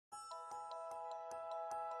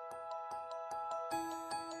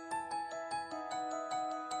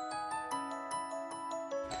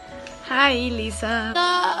Hi, Lisa.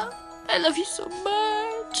 I love you so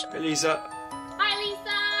much. Hey, Lisa. Hi,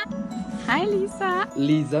 Lisa. Hi, Lisa.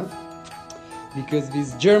 Lisa, because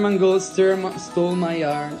this German girl stole my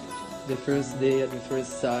heart the first day at the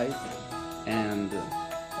first sight, and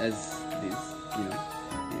as this,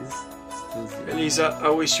 is still zero. Hey, Lisa, I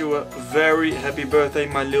wish you a very happy birthday,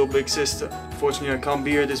 my little big sister. Unfortunately, I can't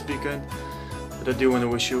be here this weekend, but I do want to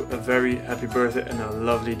wish you a very happy birthday and a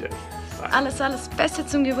lovely day. Bye. Alles Beste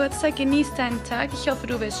zum Geburtstag. Genieß deinen Tag. Ich hoffe,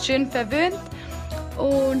 du wirst schön verwöhnt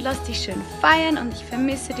und lass dich schön feiern. Und ich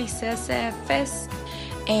vermisse dich sehr, sehr fest.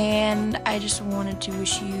 And I just wanted to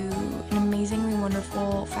wish you an amazingly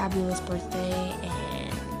wonderful, fabulous birthday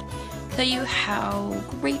and tell you how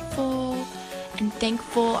grateful and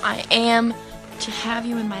thankful I am to have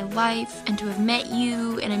you in my life and to have met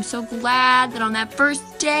you. And I'm so glad that on that first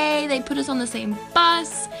day they put us on the same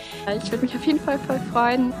bus. Ich würde mich auf jeden Fall voll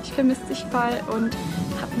freuen. Ich vermisse dich voll und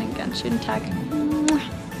hab einen ganz schönen Tag.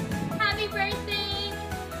 Happy birthday.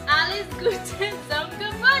 Alles Gute zum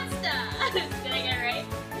Geburtstag. Did I get it right?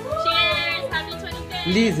 Cheers. Happy 25th.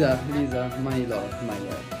 Lisa, my love.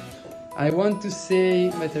 I want to say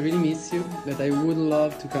that I really miss you, that I would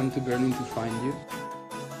love to come to Berlin to find you.